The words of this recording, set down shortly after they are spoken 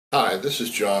Hi, this is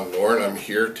John Lohr. I'm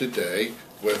here today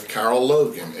with Carol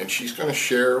Logan, and she's going to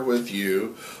share with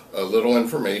you a little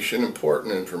information,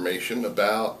 important information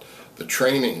about the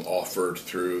training offered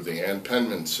through the Anne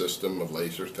Penman system of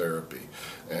laser therapy.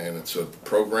 And it's a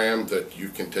program that you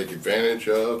can take advantage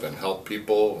of and help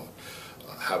people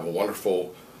have a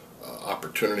wonderful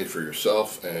opportunity for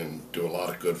yourself and do a lot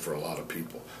of good for a lot of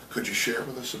people. Could you share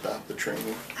with us about the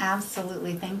training?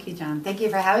 Absolutely. Thank you, John. Thank you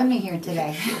for having me here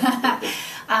today.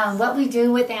 What we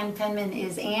do with Anne Penman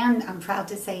is, Anne, I'm proud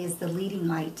to say, is the leading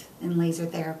light in laser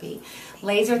therapy.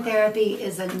 Laser therapy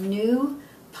is a new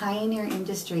pioneer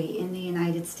industry in the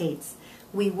United States.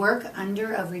 We work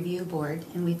under a review board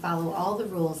and we follow all the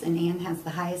rules, and Anne has the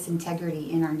highest integrity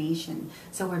in our nation.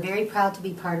 So we're very proud to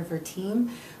be part of her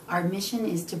team. Our mission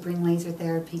is to bring laser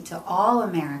therapy to all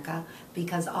America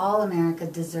because all America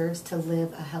deserves to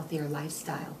live a healthier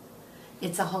lifestyle.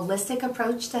 It's a holistic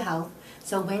approach to health.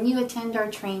 So when you attend our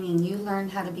training, you learn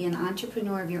how to be an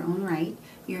entrepreneur of your own right.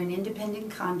 You're an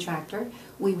independent contractor.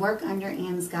 We work under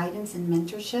Anne's guidance and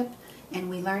mentorship, and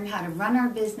we learn how to run our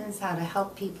business, how to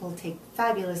help people, take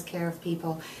fabulous care of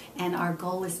people, and our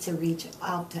goal is to reach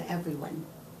out to everyone.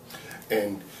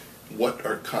 And what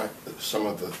are some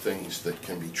of the things that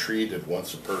can be treated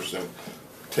once a person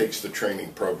takes the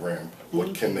training program?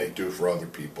 What can they do for other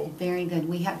people? Very good.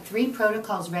 We have 3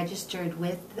 protocols registered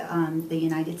with the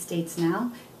United States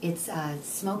now. It's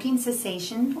smoking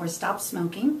cessation, or stop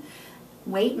smoking,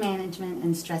 weight management,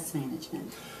 and stress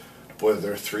management. Boy,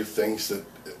 there are 3 things that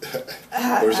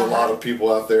there's a lot of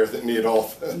people out there that need all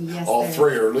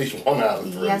 3, or at least 1 out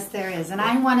of 3. Yes, there is. And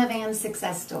I'm one of Anne's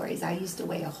success stories. I used to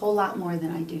weigh a whole lot more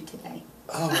than I do today.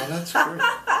 Oh, well, that's great.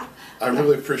 I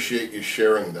really appreciate you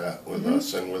sharing that with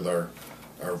us and with our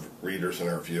readers and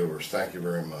our viewers. Thank you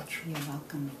very much. You're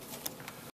welcome.